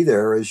will be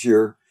there as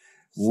you're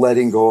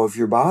letting go of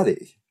your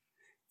body.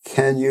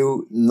 Can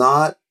you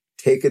not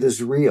take it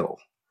as real?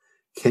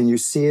 Can you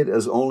see it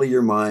as only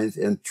your mind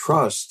and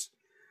trust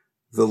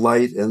the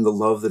light and the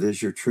love that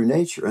is your true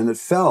nature? And it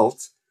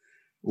felt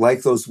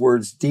like those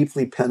words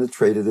deeply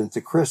penetrated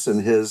into Chris,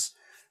 and his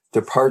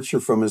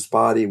departure from his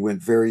body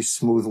went very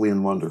smoothly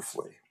and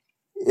wonderfully.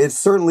 It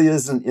certainly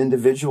is an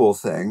individual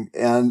thing.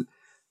 And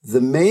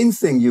the main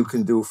thing you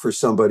can do for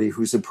somebody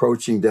who's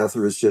approaching death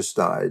or has just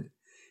died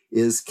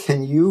is,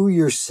 can you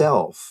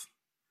yourself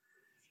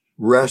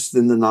rest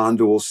in the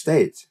non-dual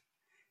state?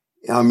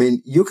 I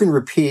mean, you can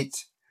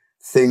repeat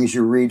things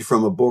you read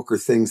from a book or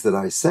things that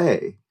I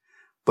say,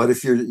 but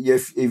if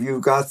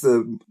you've got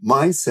the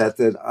mindset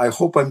that I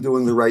hope I'm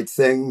doing the right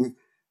thing,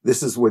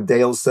 this is what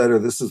Dale said, or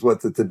this is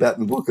what the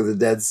Tibetan Book of the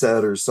Dead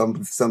said, or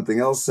something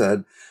else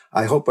said,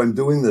 I hope I'm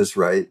doing this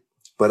right,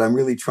 but I'm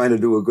really trying to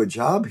do a good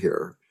job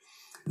here,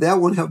 that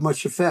won't have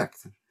much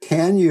effect.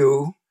 Can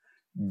you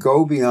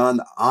go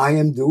beyond, I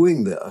am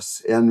doing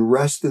this, and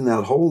rest in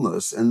that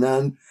wholeness? And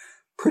then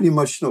pretty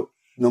much no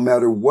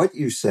matter what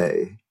you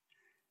say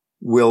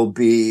will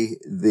be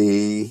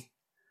the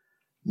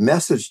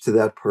message to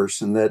that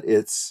person that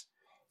it's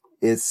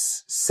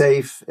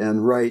safe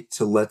and right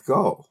to let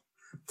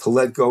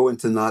go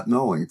into not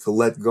knowing, to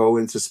let go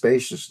into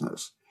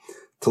spaciousness,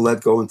 to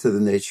let go into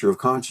the nature of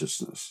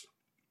consciousness.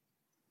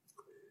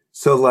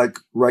 So like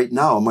right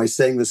now, am I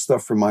saying this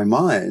stuff from my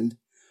mind,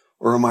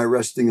 or am I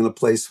resting in a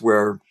place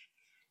where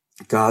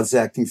God's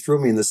acting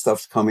through me and this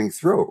stuff's coming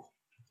through?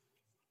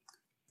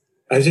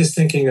 I was just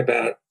thinking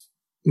about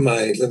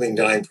my Living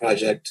Dying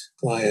Project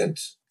client.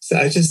 So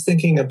I was just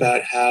thinking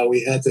about how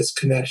we had this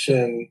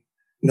connection,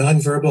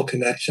 nonverbal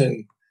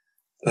connection,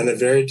 on a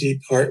very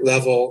deep heart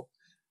level.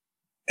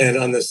 And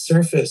on the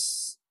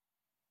surface,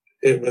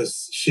 it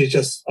was,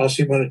 all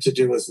she wanted to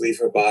do was leave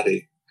her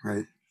body.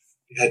 Right.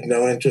 She had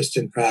no interest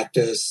in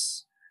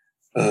practice.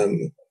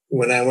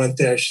 When I went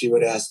there, she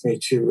would ask me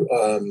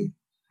to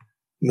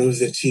move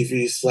the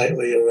TV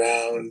slightly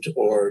around,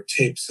 or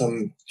tape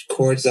some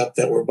cords up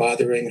that were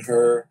bothering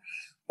her,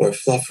 or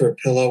fluff her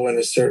pillow in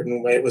a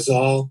certain way. It was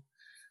all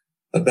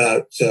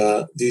about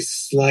these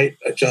slight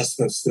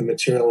adjustments to the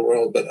material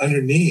world. But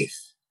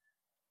underneath,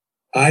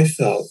 I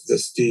felt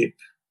this deep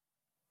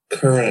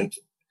current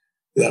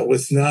that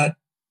was not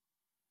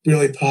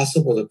really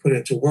possible to put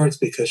into words,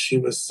 because she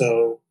was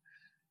so,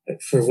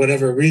 for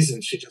whatever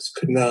reason, she just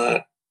could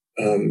not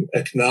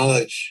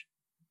acknowledge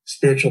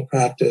spiritual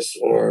practice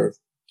or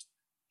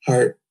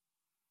heart.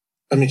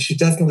 I mean, she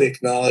definitely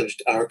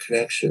acknowledged our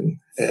connection,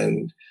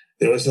 and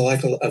there was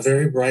like a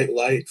very bright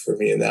light for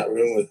me in that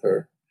room with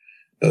her.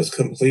 It was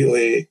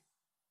completely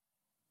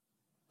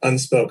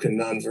unspoken,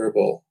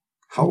 nonverbal.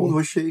 How old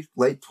was she?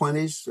 Late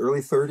 20s,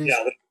 early 30s?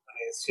 Yeah, late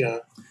 20s, yeah.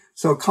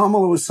 So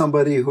Kamala was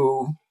somebody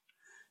who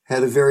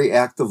had a very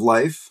active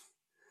life,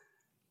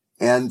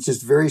 and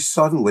just very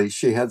suddenly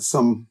she had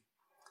some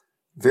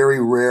very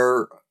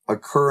rare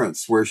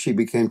occurrence where she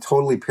became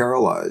totally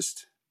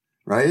paralyzed,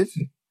 right?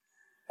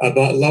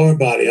 About lower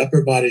body,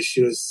 upper body,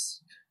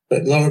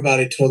 but lower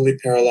body totally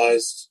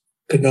paralyzed,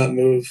 could not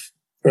move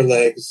her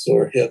legs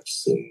or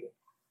hips, and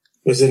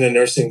was in a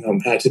nursing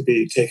home, had to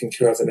be taken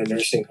care of in a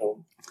nursing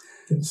home.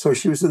 So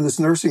she was in this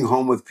nursing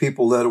home with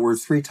people that were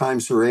 3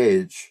 times her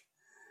age.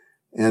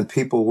 And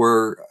people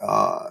were,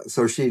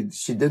 so she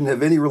didn't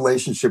have any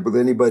relationship with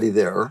anybody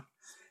there.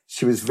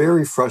 She was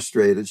very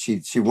frustrated.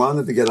 She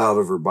wanted to get out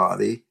of her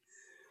body.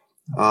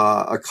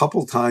 A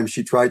couple times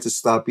she tried to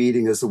stop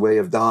eating as a way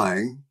of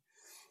dying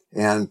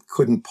and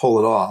couldn't pull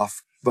it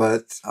off.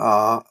 But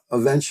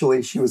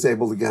eventually she was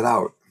able to get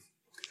out.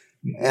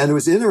 And it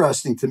was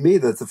interesting to me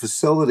that the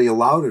facility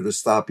allowed her to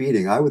stop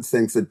eating. I would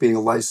think that being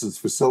a licensed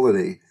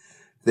facility,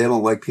 they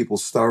don't like people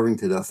starving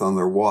to death on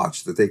their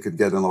watch, that they could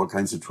get in all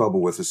kinds of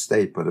trouble with the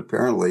state. But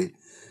apparently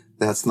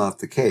that's not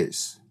the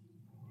case.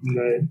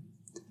 Right.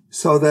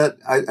 So that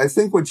I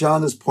think what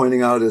John is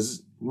pointing out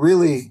is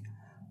really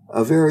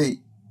a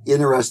very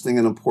interesting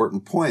and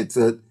important point,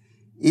 that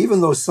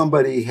even though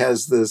somebody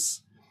has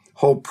this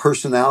whole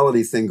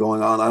personality thing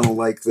going on, I don't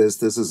like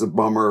this is a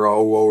bummer,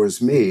 oh, woe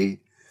is me,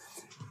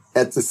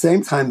 at the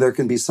same time, there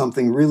can be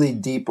something really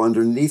deep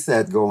underneath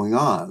that going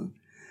on,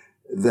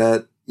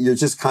 that you're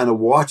just kind of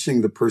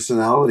watching the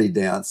personality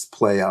dance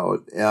play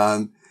out,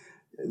 and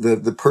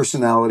the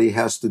personality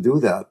has to do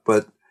that.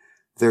 But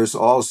there's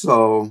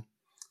also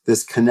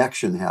this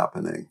connection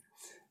happening.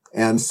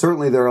 And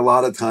certainly there are a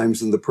lot of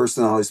times when the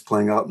personality is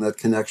playing out and that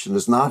connection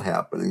is not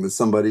happening, that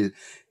somebody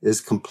is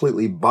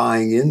completely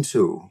buying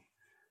into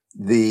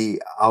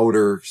the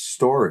outer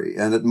story.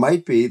 And it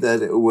might be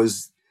that it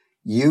was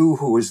you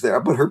who was there,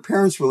 but her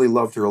parents really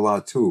loved her a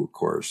lot too, of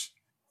course.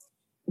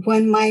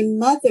 When my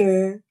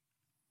mother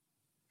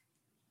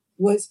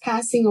was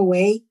passing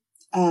away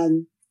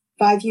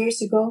 5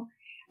 years ago,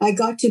 I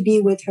got to be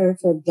with her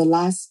for the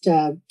last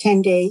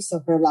 10 days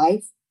of her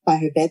life by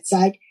her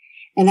bedside.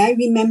 And I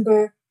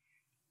remember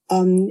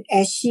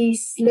as she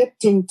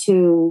slipped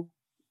into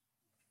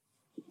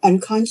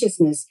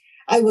unconsciousness,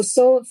 I was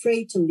so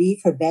afraid to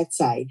leave her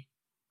bedside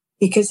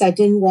because I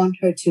didn't want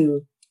her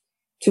to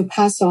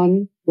pass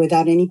on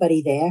without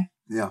anybody there.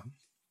 Yeah.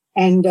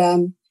 And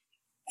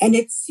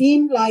it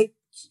seemed like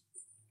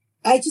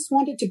I just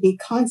wanted to be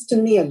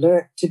constantly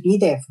alert to be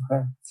there for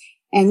her.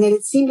 And then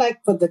it seemed like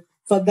for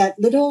that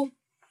little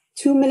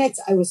 2 minutes,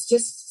 I was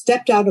just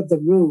stepped out of the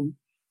room.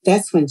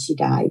 That's when she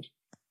died.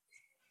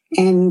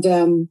 And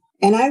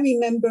I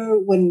remember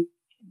when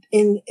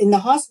in the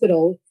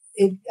hospital,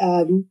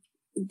 the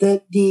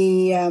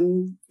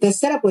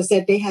setup was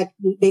that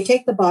they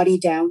take the body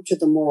down to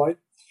the morgue,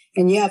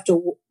 and you have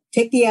to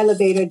take the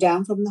elevator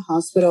down from the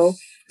hospital,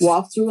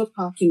 walk through a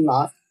parking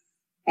lot,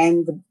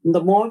 and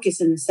the morgue is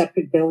in a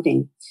separate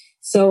building.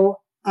 So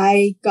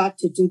I got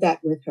to do that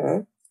with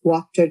her,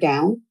 walked her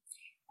down.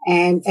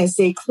 And as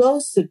they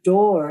closed the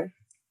door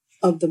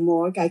of the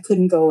morgue, I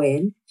couldn't go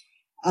in.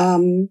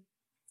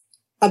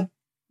 A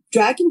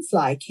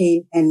dragonfly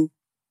came and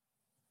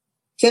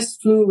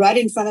just flew right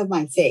in front of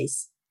my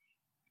face.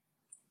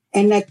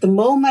 And at the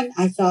moment,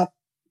 I thought,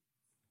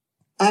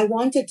 I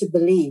wanted to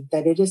believe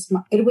that it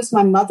was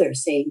my mother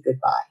saying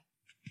goodbye.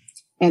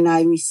 And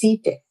I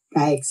received it.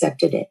 I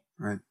accepted it.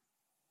 Right.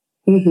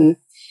 Mm-hmm.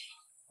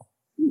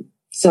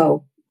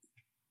 So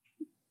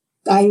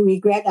I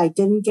regret I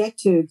didn't get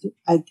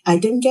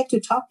to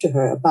talk to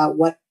her about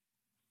what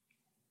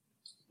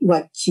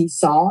she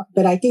saw,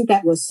 but I think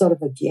that was sort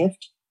of a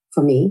gift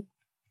for me.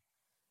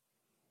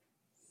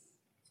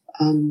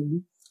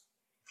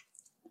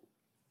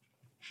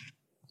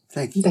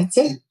 Thank you. That's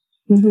it.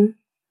 Mm-hmm.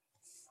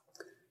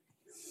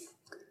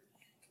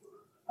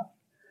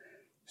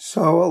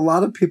 So a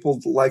lot of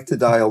people like to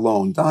die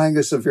alone. Dying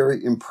is a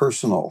very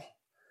impersonal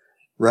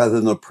rather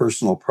than a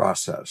personal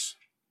process.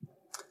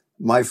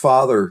 My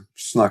father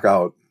snuck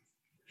out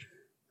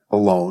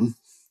alone.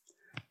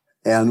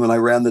 And when I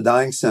ran the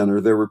dying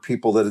center, there were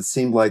people that it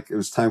seemed like it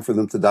was time for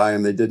them to die,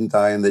 and they didn't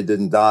die, and they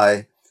didn't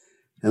die.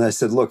 And I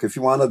said, look, if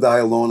you want to die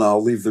alone,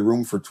 I'll leave the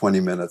room for 20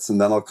 minutes,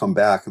 and then I'll come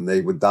back, and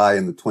they would die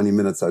in the 20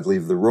 minutes I'd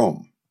leave the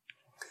room.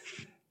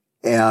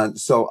 And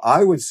so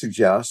I would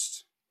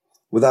suggest,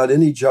 without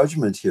any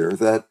judgment here,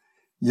 that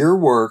your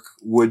work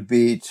would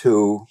be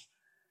to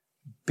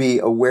be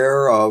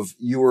aware of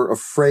you were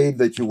afraid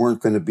that you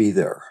weren't going to be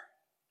there.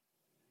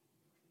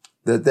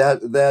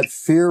 That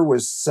fear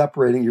was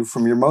separating you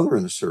from your mother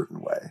in a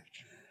certain way.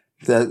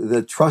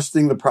 That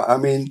trusting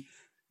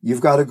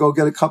you've got to go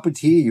get a cup of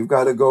tea. You've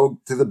got to go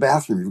to the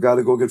bathroom. You've got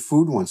to go get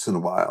food once in a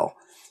while.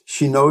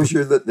 She knows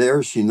you're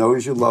there. She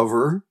knows you love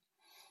her.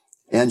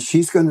 And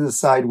she's going to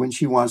decide when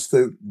she wants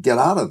to get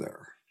out of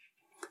there.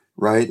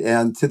 Right?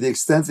 And to the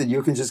extent that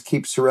you can just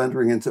keep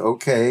surrendering into,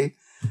 okay,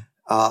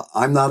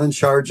 I'm not in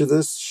charge of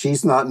this.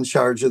 She's not in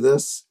charge of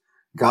this.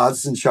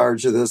 God's in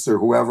charge of this, or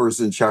whoever's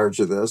in charge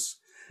of this.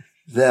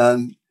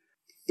 Then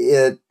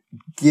it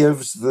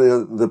gives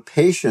the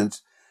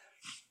patient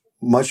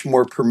much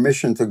more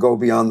permission to go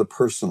beyond the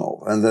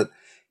personal. And that,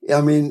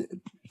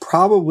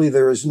 probably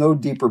there is no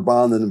deeper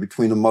bond than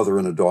between a mother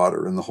and a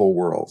daughter in the whole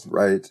world,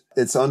 right?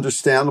 It's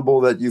understandable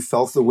that you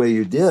felt the way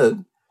you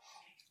did.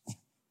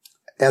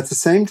 At the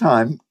same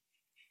time,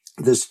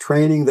 this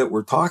training that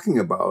we're talking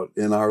about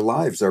in our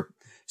lives, our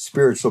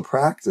spiritual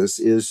practice,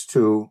 is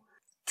to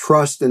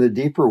trust in a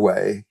deeper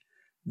way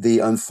the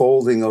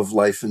unfolding of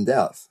life and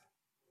death.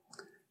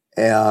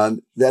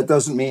 And that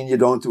doesn't mean you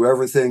don't do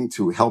everything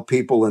to help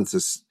people and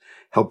to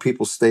help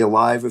people stay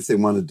alive if they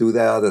want to do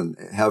that and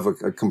have a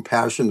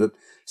compassionate,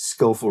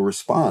 skillful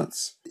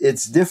response.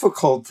 It's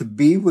difficult to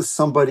be with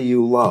somebody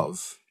you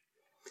love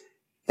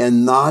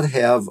and not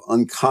have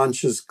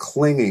unconscious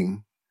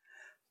clinging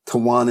to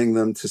wanting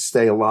them to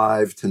stay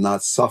alive, to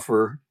not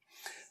suffer.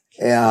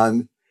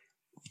 And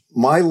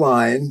my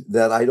line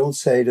that I don't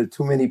say to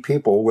too many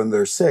people when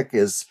they're sick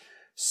is,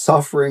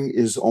 suffering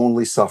is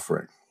only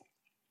suffering.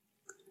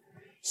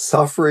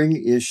 Suffering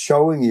is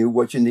showing you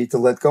what you need to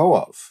let go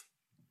of.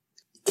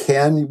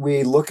 Can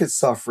we look at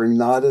suffering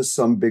not as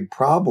some big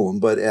problem,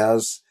 but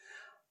as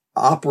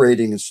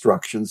operating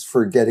instructions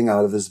for getting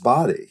out of this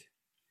body?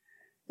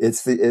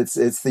 It's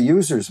the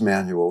user's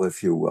manual,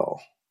 if you will.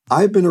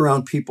 I've been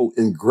around people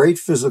in great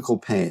physical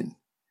pain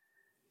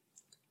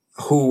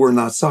who were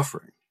not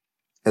suffering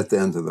at the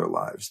end of their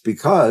lives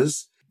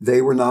because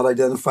they were not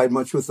identified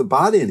much with the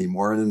body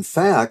anymore. And in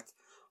fact,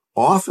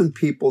 often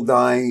people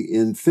dying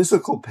in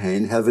physical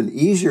pain have an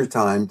easier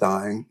time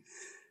dying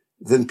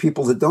than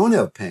people that don't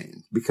have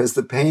pain, because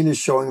the pain is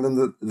showing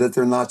them that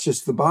they're not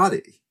just the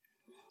body.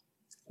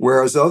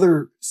 Whereas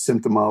other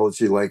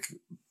symptomology like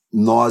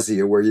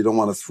nausea, where you don't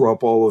want to throw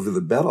up all over the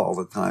bed all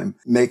the time,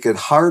 make it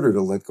harder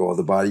to let go of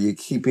the body. You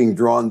keep being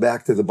drawn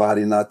back to the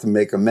body not to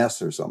make a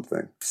mess or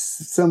something.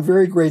 Some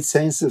very great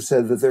saints have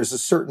said that there's a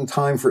certain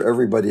time for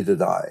everybody to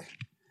die.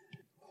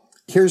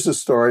 Here's a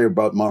story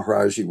about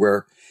Maharaji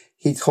where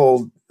he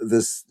told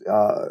this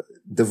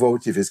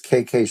devotee of his,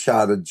 K.K.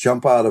 Shah, to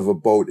jump out of a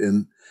boat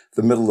in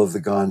the middle of the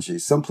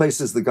Ganges. Some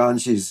places the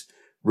Ganges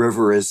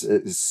River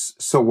is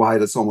so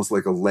wide it's almost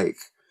like a lake.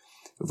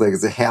 It's like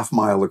it's a half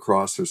mile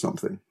across or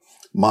something.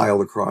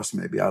 Mile across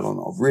maybe, I don't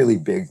know. Really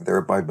big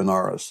there by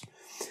Benares.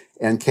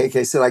 And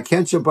KK said, I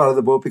can't jump out of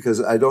the boat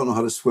because I don't know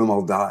how to swim,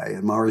 I'll die.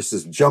 And Maharaji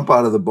says, jump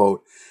out of the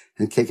boat.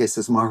 And KK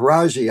says,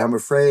 Maharaji, I'm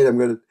afraid I'm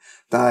going to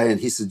die.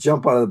 And he said,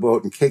 jump out of the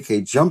boat. And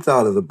KK jumped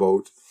out of the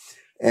boat.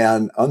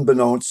 And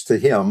unbeknownst to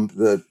him,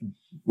 the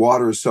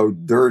water is so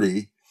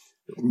dirty,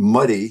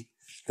 muddy,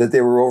 that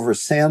they were over a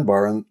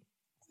sandbar and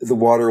the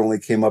water only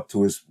came up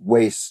to his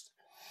waist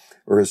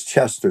or his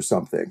chest or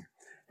something.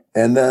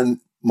 And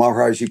then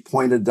Maharaji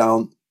pointed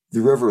down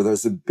the river.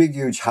 There's a big,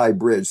 huge, high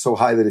bridge, so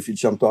high that if you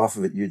jumped off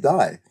of it, you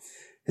die.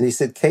 And he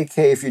said,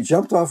 KK, if you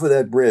jumped off of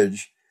that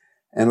bridge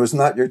and it was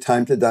not your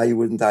time to die, you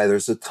wouldn't die.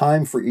 There's a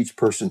time for each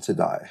person to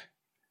die.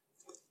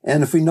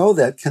 And if we know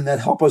that, can that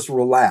help us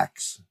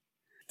relax?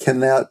 Can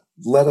that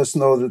let us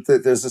know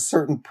that there's a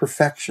certain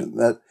perfection,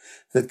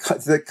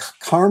 that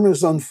karma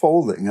is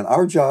unfolding, and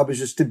our job is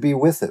just to be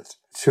with it,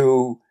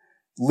 to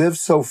live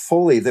so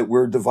fully that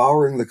we're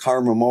devouring the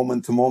karma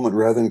moment to moment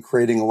rather than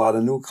creating a lot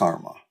of new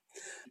karma.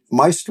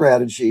 My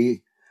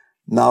strategy,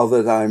 now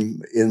that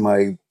I'm in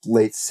my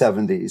late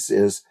 70s,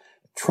 is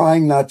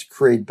trying not to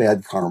create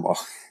bad karma.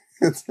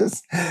 It's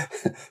just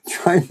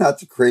trying not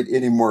to create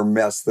any more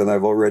mess than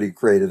I've already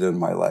created in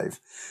my life.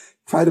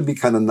 Try to be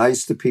kind of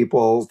nice to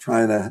people,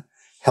 trying to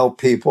help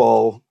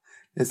people.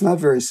 It's not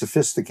very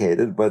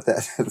sophisticated, but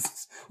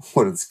that's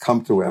what it's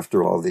come to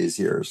after all these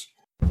years.